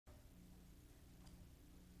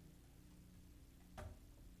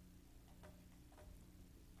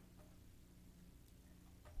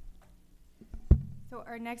So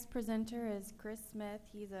our next presenter is Chris Smith.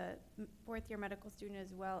 He's a fourth-year medical student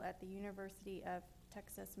as well at the University of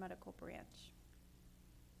Texas Medical Branch.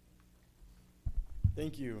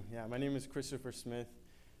 Thank you. Yeah, my name is Christopher Smith.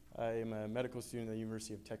 I am a medical student at the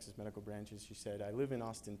University of Texas Medical Branch, as you said. I live in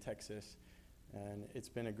Austin, Texas, and it's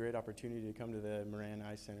been a great opportunity to come to the Moran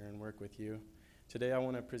Eye Center and work with you. Today I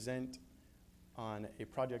want to present on a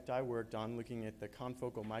project I worked on looking at the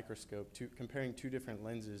confocal microscope, comparing two different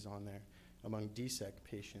lenses on there among DSEC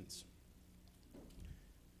patients.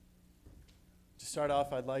 To start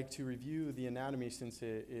off, I'd like to review the anatomy since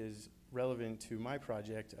it is relevant to my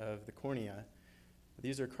project of the cornea.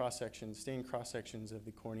 These are cross-sections, stained cross-sections of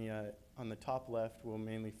the cornea. On the top left, we'll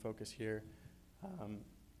mainly focus here.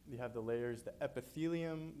 You have the layers, the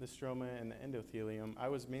epithelium, the stroma, and the endothelium. I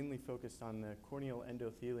was mainly focused on the corneal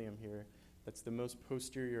endothelium here. That's the most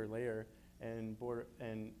posterior layer and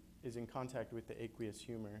is in contact with the aqueous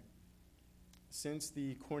humor. Since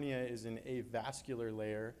the cornea is an avascular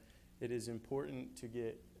layer, it is important to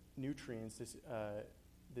get nutrients.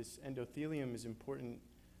 This endothelium is important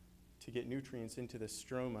to get nutrients into the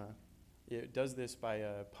stroma. It does this by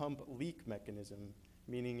a pump leak mechanism,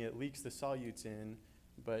 meaning it leaks the solutes in,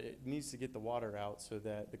 but it needs to get the water out so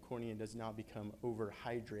that the cornea does not become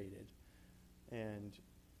overhydrated and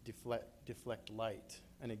deflect light.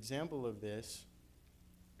 An example of this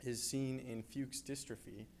is seen in Fuchs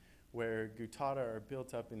dystrophy, where guttata are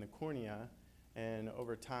built up in the cornea, and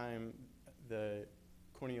over time the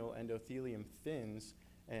corneal endothelium thins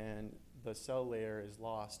and the cell layer is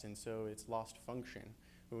lost, and so it's lost function.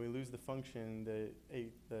 When we lose the function,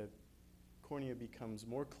 the cornea becomes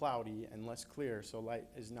more cloudy and less clear, so light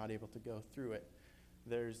is not able to go through it.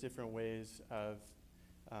 There's different ways of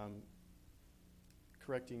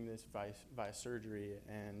correcting this via surgery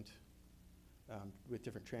and with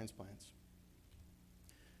different transplants.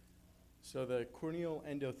 So the corneal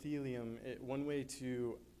endothelium, one way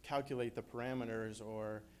to calculate the parameters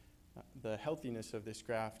or the healthiness of this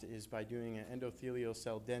graft is by doing an endothelial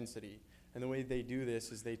cell density. And the way they do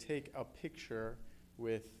this is they take a picture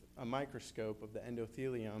with a microscope of the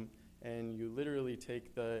endothelium, and you literally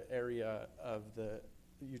take the area of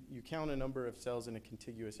you count a number of cells in a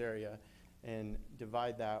contiguous area and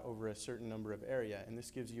divide that over a certain number of area, and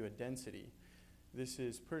this gives you a density. This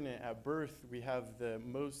is pertinent. At birth, we have the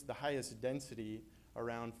highest density,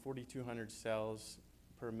 around 4,200 cells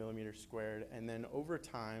per millimeter squared, and then over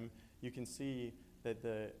time, you can see that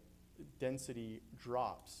the density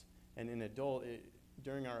drops, and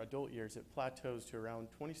during our adult years, it plateaus to around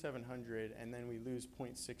 2,700, and then we lose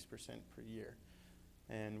 0.6% per year.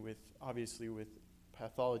 And obviously with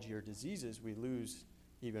pathology or diseases, we lose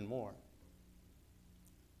even more.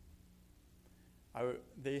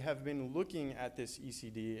 They have been looking at this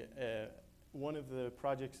ECD. One of the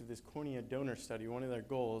projects of this cornea donor study, one of their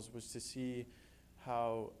goals was to see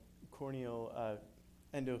how corneal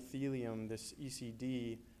endothelium, this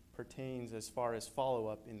ECD, pertains as far as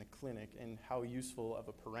follow-up in the clinic and how useful of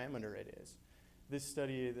a parameter it is. This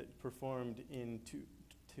study that performed in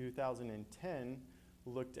 2010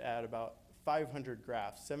 looked at about 500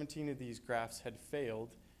 grafts. 17 of these grafts had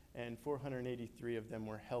failed, and 483 of them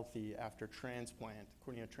were healthy after transplant,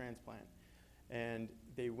 cornea transplant. And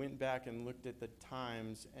they went back and looked at the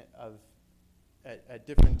times at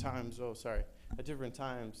different times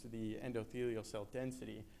the endothelial cell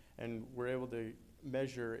density, and were able to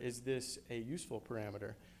measure, is this a useful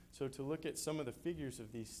parameter? So to look at some of the figures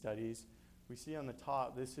of these studies, we see on the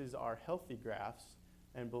top, this is our healthy grafts,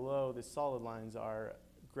 and below the solid lines are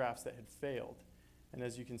grafts that had failed. And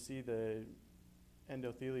as you can see, the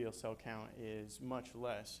endothelial cell count is much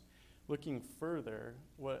less. Looking further,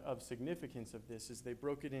 what of significance of this is they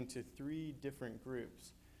broke it into 3 different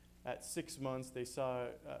groups. At 6 months, they saw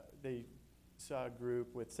a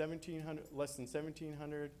group with less than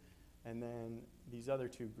 1,700, and then these other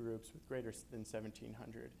 2 groups with greater than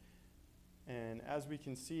 1,700. And as we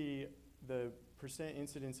can see, the percent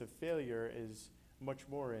incidence of failure is much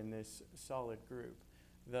more in this solid group.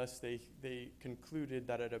 Thus, they concluded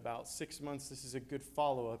that at about 6 months, this is a good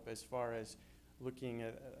follow-up as far as looking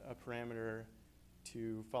at a parameter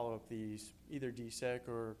to follow up these either DSEC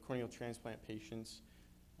or corneal transplant patients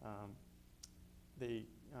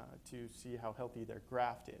to see how healthy their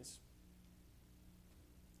graft is.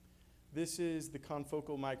 This is the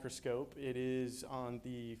confocal microscope. It is on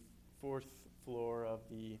the 4th floor of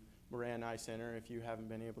the Moran Eye Center. If you haven't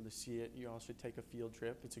been able to see it, you all should take a field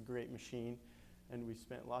trip. It's a great machine, and we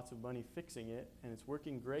spent lots of money fixing it, and it's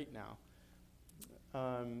working great now.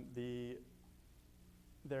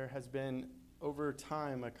 There has been, over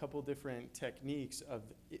time, a couple different techniques of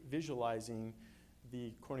visualizing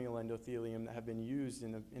the corneal endothelium that have been used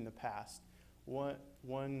in the past. One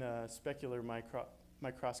specular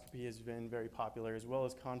microscopy has been very popular, as well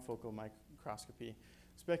as confocal microscopy.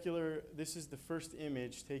 Specular, this is the first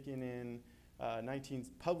image taken in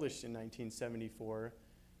published in 1974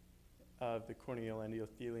 of the corneal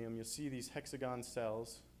endothelium. You'll see these hexagon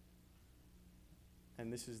cells,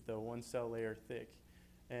 and this is the one cell layer thick.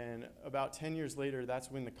 And about 10 years later,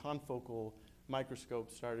 that's when the confocal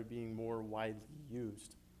microscope started being more widely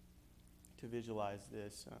used to visualize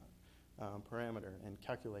this parameter and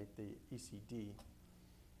calculate the ECD.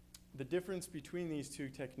 The difference between these two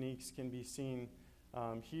techniques can be seen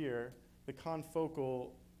here. The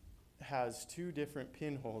confocal has two different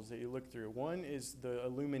pinholes that you look through. One is the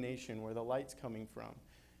illumination, where the light's coming from,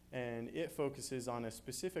 and it focuses on a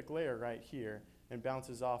specific layer right here and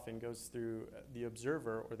bounces off and goes through the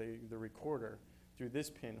observer or the recorder through this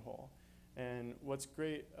pinhole. And what's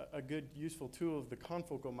great, a good useful tool of the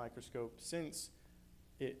confocal microscope, since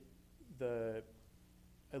the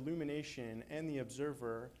illumination and the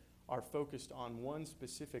observer are focused on one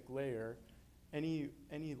specific layer, any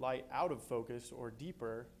light out of focus or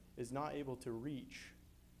deeper is not able to reach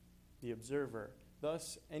the observer.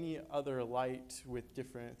 Thus, any other light through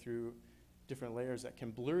different layers that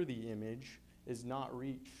can blur the image is not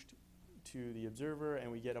reached to the observer,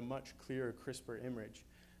 and we get a much clearer, crisper image,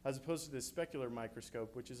 as opposed to the specular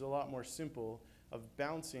microscope, which is a lot more simple, of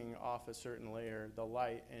bouncing off a certain layer, the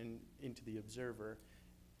light, and into the observer.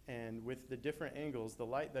 And with the different angles, the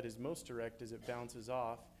light that is most direct as it bounces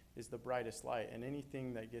off is the brightest light, and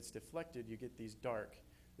anything that gets deflected, you get these dark.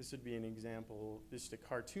 This would be an example, this is a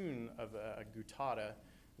cartoon of a guttata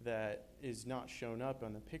that is not shown up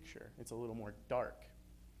on the picture. It's a little more dark.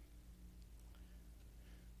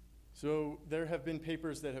 So there have been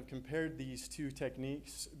papers that have compared these two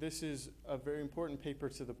techniques. This is a very important paper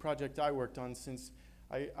to the project I worked on, since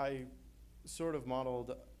I sort of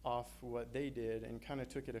modeled off what they did and kind of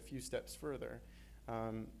took it a few steps further.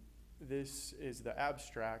 This is the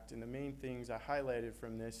abstract, and the main things I highlighted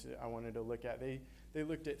from this I wanted to look at. They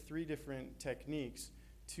looked at 3 different techniques,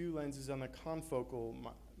 2 lenses on the confocal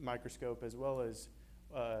microscope as well as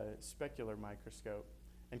specular microscope,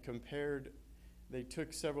 and compared. They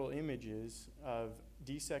took several images of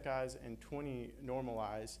DSEC eyes and 20 normal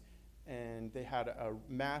eyes, and they had a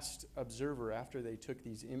masked observer after they took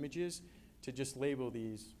these images to just label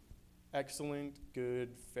these excellent,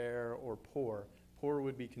 good, fair, or poor. Poor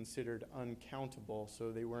would be considered uncountable,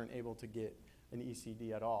 so they weren't able to get an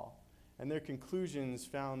ECD at all. And their conclusions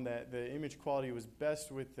found that the image quality was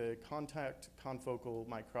best with the contact confocal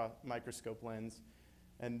microscope lens,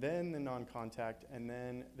 and then the non-contact, and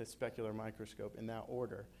then the specular microscope, in that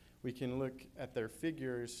order. We can look at their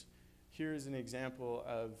figures. Here's an example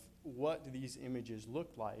of what these images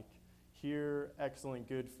look like. Here, excellent,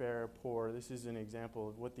 good, fair, poor. This is an example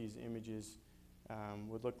of what these images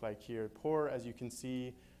would look like here. Poor, as you can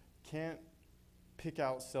see, can't pick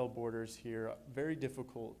out cell borders here. Very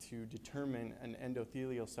difficult to determine an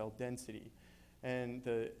endothelial cell density. And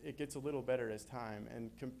it gets a little better as time. And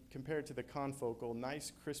compared to the confocal,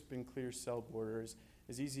 nice, crisp, and clear cell borders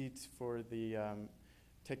is easy for the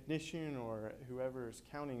technician or whoever is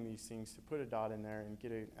counting these things to put a dot in there and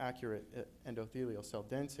get an accurate endothelial cell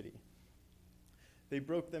density. They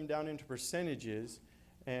broke them down into percentages,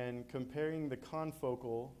 and comparing the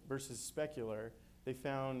confocal versus specular, they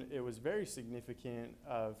found it was very significant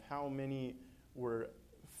of how many were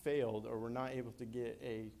failed or were not able to get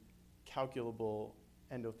a calculable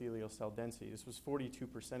endothelial cell density. This was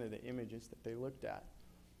 42% of the images that they looked at.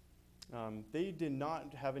 They did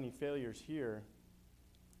not have any failures here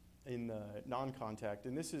in the non-contact,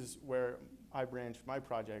 and this is where I branched my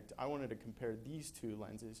project. I wanted to compare these 2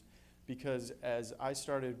 lenses, because as I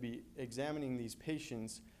started examining these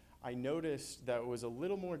patients, I noticed that it was a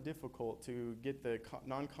little more difficult to get the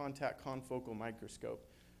non-contact confocal microscope.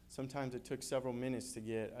 Sometimes it took several minutes to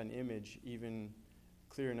get an image even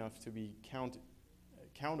clear enough to be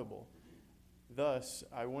countable. Thus,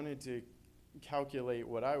 I wanted to calculate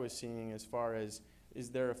what I was seeing as far as, is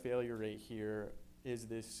there a failure rate here? Is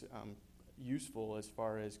this useful as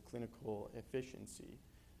far as clinical efficiency?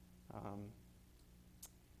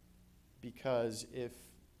 Because if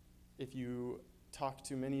you talk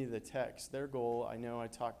to many of the techs, their goal, I know I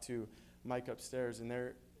talked to Mike upstairs, and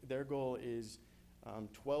their goal is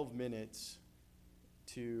 12 minutes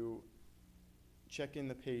to check in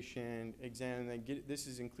the patient, examine them. This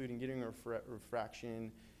is including getting a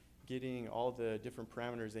refraction, getting all the different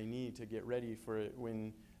parameters they need to get ready for it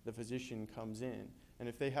when the physician comes in. And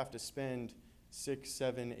if they have to spend 6,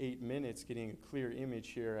 7, 8 minutes getting a clear image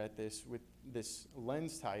here at this with this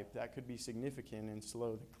lens type, that could be significant and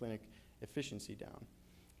slow the clinic efficiency down.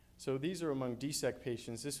 So these are among DSEC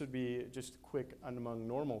patients. This would be just quick among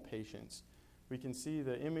normal patients. We can see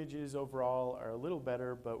the images overall are a little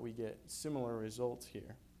better, but we get similar results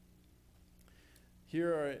here.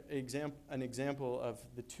 Here are an example of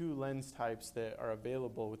the two lens types that are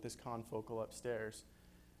available with this confocal upstairs.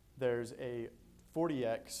 There's a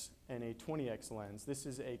 40x and a 20x lens. This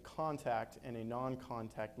is a contact and a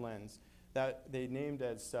non-contact lens that they named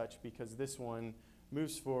as such because this one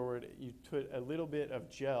moves forward. You put a little bit of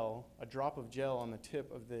gel, a drop of gel on the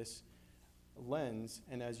tip of this lens,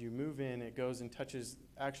 and as you move in, it goes and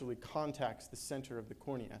actually contacts the center of the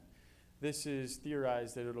cornea. This is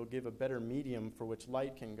theorized that it'll give a better medium for which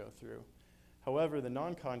light can go through. However, the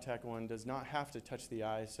non-contact one does not have to touch the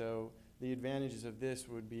eye, so the advantages of this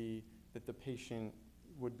would be that the patient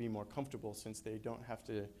would be more comfortable since they don't have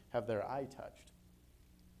to have their eye touched.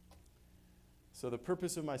 So the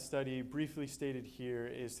purpose of my study, briefly stated here,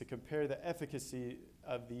 is to compare the efficacy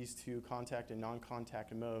of these two contact and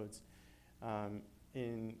non-contact modes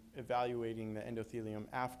in evaluating the endothelium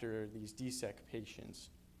after these DSEC patients.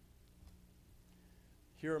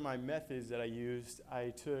 Here are my methods that I used. I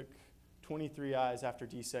took 23 eyes after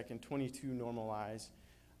DSEC and 22 normal eyes.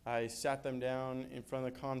 I sat them down in front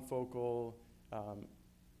of the confocal,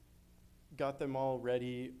 got them all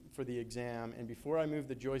ready for the exam, and before I moved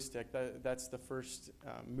the joystick, that's the first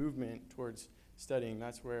movement towards studying.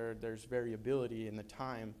 That's where there's variability in the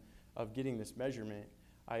time of getting this measurement.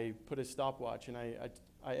 I put a stopwatch, and I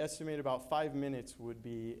estimate about 5 minutes would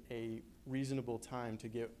be a reasonable time to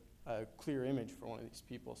get a clear image for one of these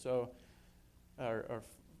people, or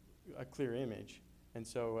a clear image. And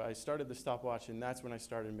so I started the stopwatch, and that's when I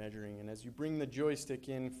started measuring. And as you bring the joystick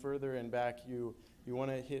in further and back, you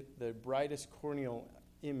want to hit the brightest corneal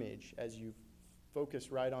image as you focus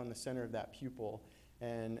right on the center of that pupil.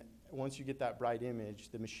 And once you get that bright image,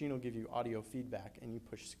 the machine will give you audio feedback, and you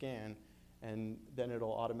push scan, and then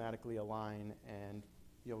it'll automatically align, and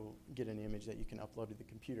you'll get an image that you can upload to the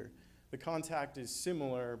computer. The contact is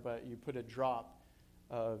similar, but you put a drop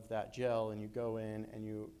of that gel, and you go in and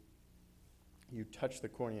you touch the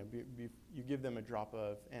cornea. You give them a drop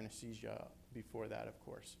of anesthesia before that, of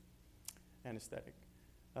course, anesthetic.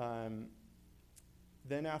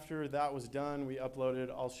 Then after that was done, we uploaded.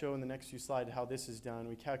 I'll show in the next few slides how this is done.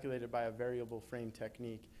 We calculated by a variable frame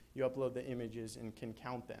technique. You upload the images and can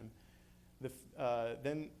count them.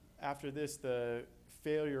 Then after this, the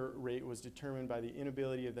failure rate was determined by the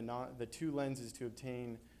inability of the two lenses to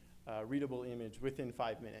obtain a readable image within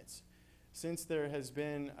 5 minutes. Since there has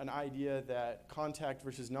been an idea that contact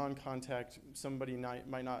versus non-contact, somebody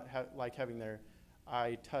might not like having their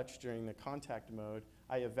eye touched during the contact mode,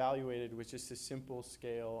 I evaluated with just a simple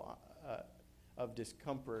scale of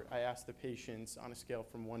discomfort. I asked the patients on a scale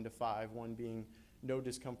from 1 to 5, 1 being no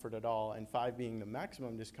discomfort at all, and 5 being the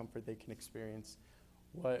maximum discomfort they can experience,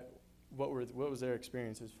 what was their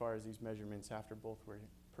experience as far as these measurements after both were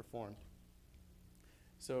performed.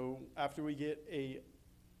 So after we get a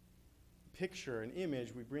picture, an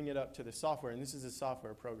image, we bring it up to the software, and this is a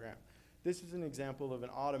software program. This is an example of an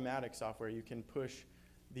automatic software. You can push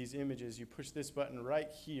these images. You push this button right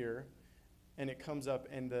here, and it comes up,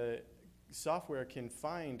 and the software can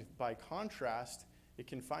find, by contrast, it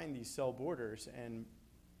can find these cell borders and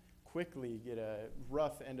quickly get a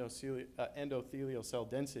rough endothelial cell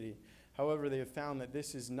density. However, they have found that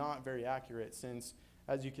this is not very accurate since,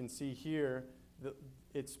 as you can see here,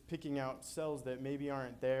 it's picking out cells that maybe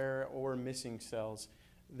aren't there or missing cells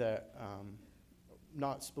that,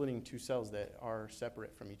 not splitting two cells that are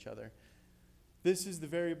separate from each other. This is the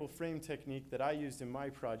variable frame technique that I used in my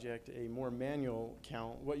project, a more manual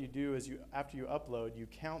count. What you do is after you upload, you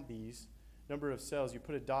count these number of cells, you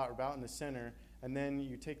put a dot about in the center, and then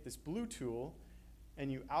you take this blue tool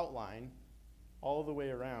and you outline all the way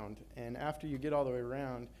around. And after you get all the way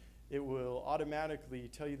around, it will automatically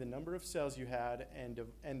tell you the number of cells you had and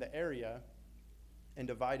the area, and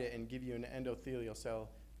divide it and give you an endothelial cell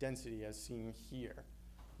density as seen here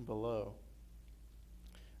below.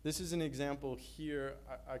 This is an example here.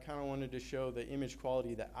 I kind of wanted to show the image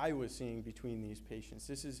quality that I was seeing between these patients.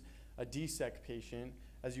 This is a DSEC patient.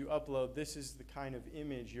 As you upload, this is the kind of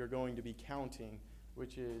image you're going to be counting,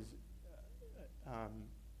 which is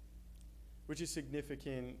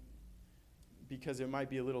significant because it might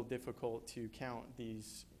be a little difficult to count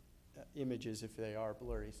these images if they are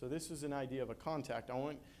blurry. So this is an idea of a contact. I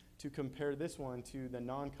want to compare this one to the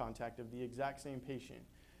non-contact of the exact same patient.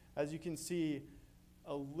 As you can see,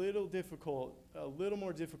 a little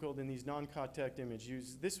more difficult than these non-contact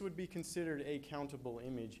images. This would be considered a countable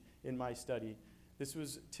image in my study. This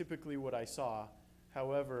was typically what I saw.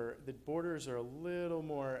 However, the borders are a little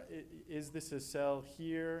more, is this a cell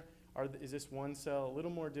here? Is this one cell? A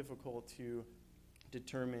little more difficult to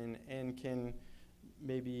determine and can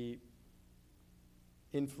maybe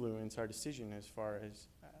influence our decision as far as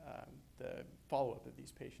the follow-up of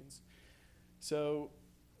these patients. So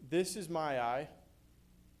this is my eye.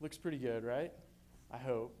 Looks pretty good, right? I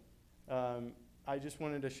hope. I just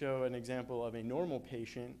wanted to show an example of a normal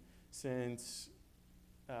patient since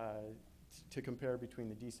to compare between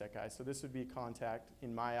the DSEC eyes. So this would be contact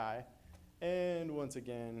in my eye, and once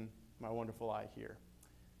again, my wonderful eye here.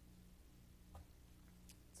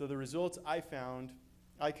 So the results I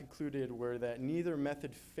concluded were that neither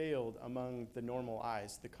method failed among the normal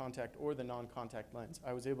eyes, the contact or the non-contact lens.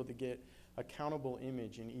 I was able to get a countable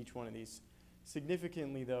image in each one of these.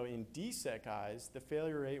 Significantly though, in DSEC eyes, the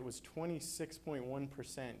failure rate was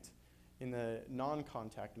 26.1% in the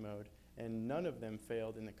non-contact mode, and none of them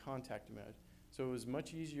failed in the contact mode. So it was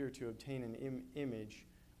much easier to obtain an image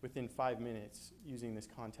within 5 minutes using this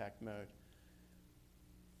contact mode.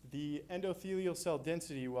 The endothelial cell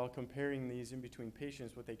density, while comparing these in between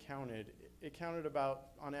patients, what they counted, it counted about,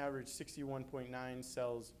 on average, 61.9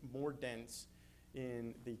 cells more dense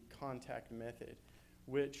in the contact method,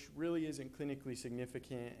 which really isn't clinically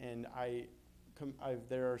significant, and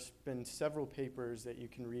there have been several papers that you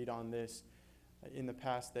can read on this in the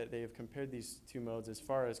past that they have compared these two modes as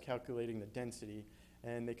far as calculating the density,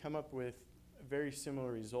 and they come up with very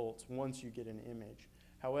similar results once you get an image.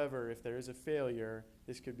 However, if there is a failure,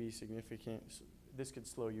 this could be significant. This could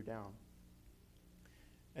slow you down.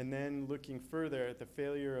 And then looking further at the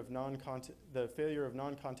failure of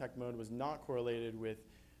non-contact mode was not correlated with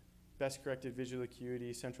best corrected visual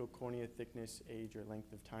acuity, central cornea thickness, age, or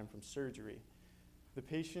length of time from surgery. The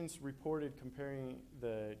patients reported comparing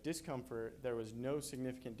the discomfort, there was no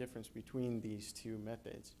significant difference between these two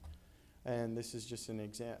methods. And this is just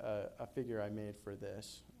a figure I made for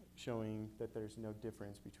this, showing that there's no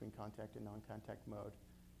difference between contact and non-contact mode.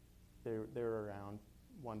 They're around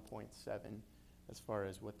 1.7 as far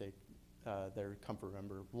as what their comfort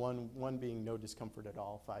number. One being no discomfort at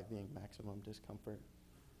all, 5 being maximum discomfort.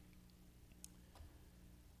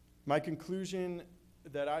 My conclusion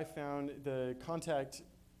that I found, the contact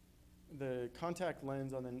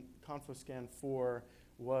lens on the Confoscan 4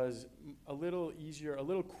 was a little easier, a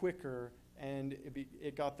little quicker, and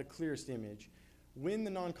it got the clearest image. When the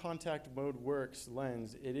non-contact mode works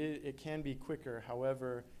lens, it can be quicker.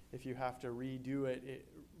 However, if you have to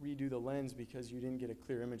redo the lens because you didn't get a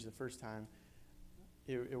clear image the first time,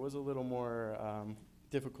 it was a little more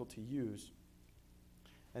difficult to use.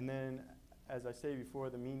 And then, as I say before,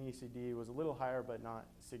 the mean ECD was a little higher but not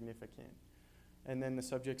significant. And then the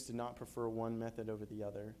subjects did not prefer one method over the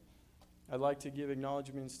other. I'd like to give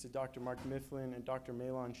acknowledgments to Dr. Mark Mifflin and Dr.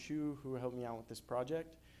 Meilon Shu, who helped me out with this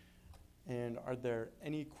project. And are there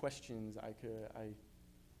any questions I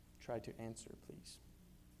try to answer, please?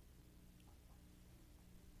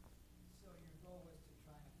 So your goal was to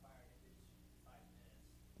try and acquire an image in 5 minutes.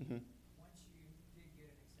 Mm-hmm. Once you did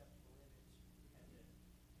get an acceptable image, you had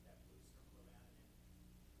that blue circle around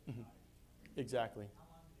it. Mm-hmm. Exactly. How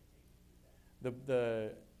long did it take to do that?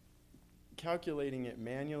 The calculating it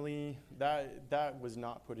manually, that was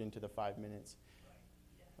not put into the 5 minutes.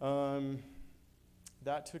 Right. Yeah.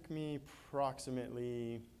 That took me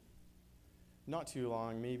approximately, not too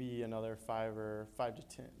long, maybe another 5 to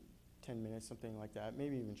 10 minutes, something like that,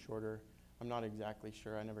 maybe even shorter. I'm not exactly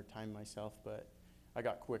sure. I never timed myself, but I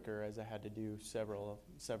got quicker as I had to do several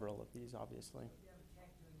of these, obviously. If you have a tech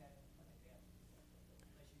doing that in the clinic, they have to do that,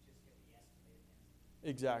 unless you just get the estimated answer.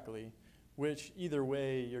 Exactly, which either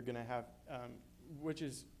way you're going to have, which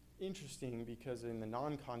is interesting because in the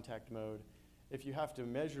non-contact mode, if you have to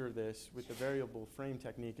measure this with the variable frame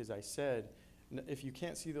technique, as I said, if you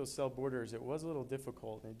can't see those cell borders, it was a little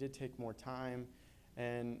difficult, and it did take more time.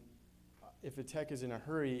 And if a tech is in a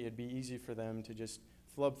hurry, it'd be easy for them to just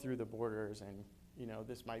flub through the borders and, you know,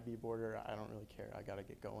 this might be border, I don't really care, I gotta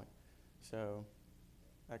get going. So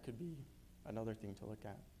that could be another thing to look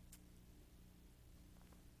at.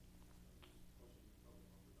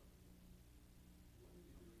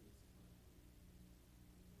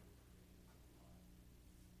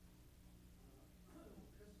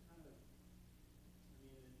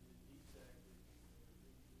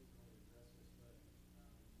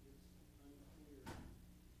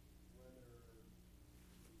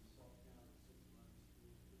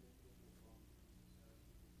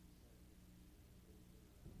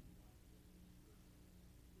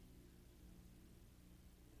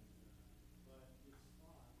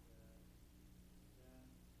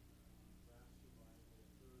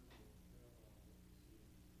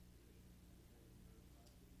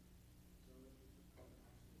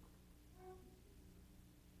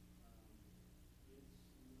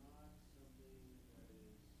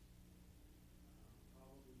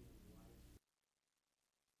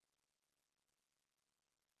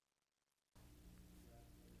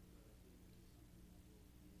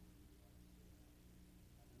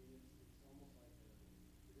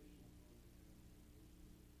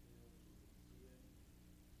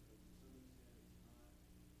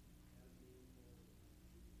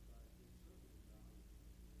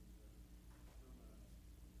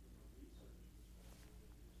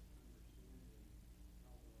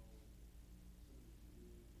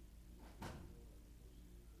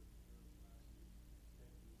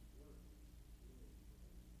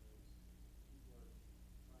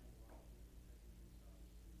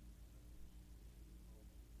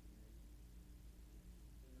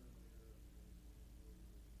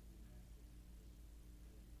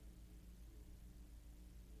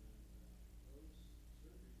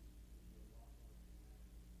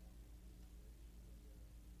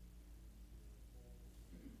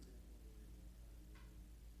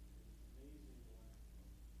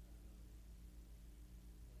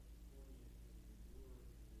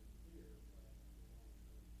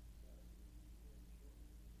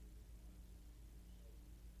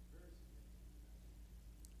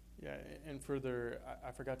 Yeah, and further,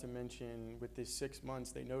 I forgot to mention with this 6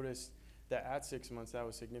 months, they noticed that at 6 months that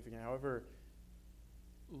was significant. However,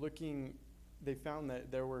 they found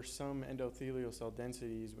that there were some endothelial cell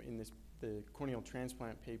densities in the corneal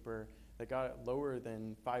transplant paper that got lower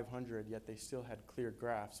than 500, yet they still had clear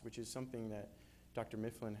grafts, which is something that Dr.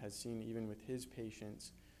 Mifflin has seen even with his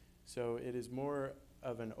patients. So it is more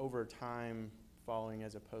of an over time following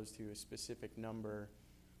as opposed to a specific number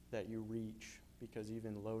that you reach, because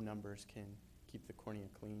even low numbers can keep the cornea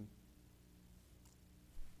clean.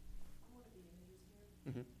 I'm one of the images here,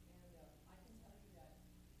 Mm-hmm. and I can tell you that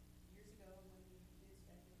years ago when we did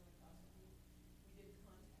spectral microscopy, we did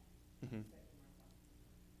contact Mm-hmm. spectral microscopy.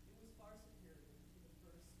 It was far superior to the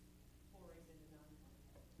first forays into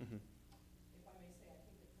non-contact. Mm-hmm. If I may say, I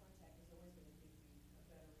think that contact is always going to give you a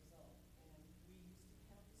better result. And we used to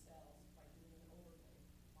count the cells by doing an overlay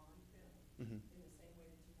on film Mm-hmm. in the same way that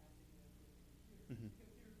you have to do it with the computer. Mm-hmm. The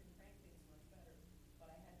computer can crank things much better, but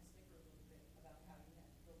I had to snicker a little bit about how you had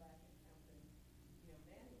to go back and count them,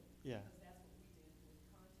 manually. Yeah. Because that's what we did with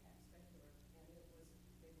contact specular, and they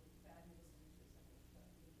were fabulous images. I think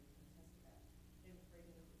Dr. Newton can attest to that. They were great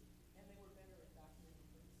images, and they were better at documenting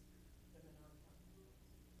things than the non-contact ones.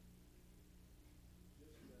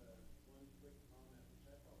 Just one quick comment, which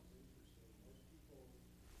I thought was interesting. Most people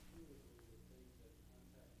intuitively would think that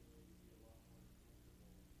contact really would be a lot more comfortable,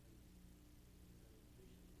 and patients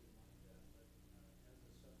wouldn't like that. But as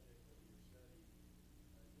a subject of your study,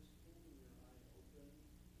 just holding your eye open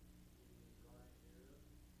in the dry air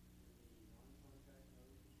in the non-contact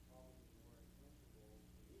mode is probably more uncomfortable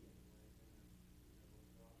for me anyway than a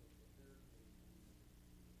drop of the therapy in the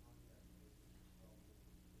contact mode, which is probably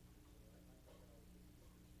so I thought that was an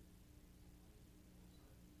interesting finding that was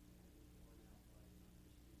borne out by not just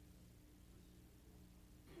me, but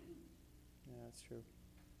Yeah, that's true.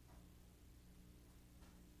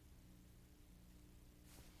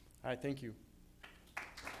 All right, thank you.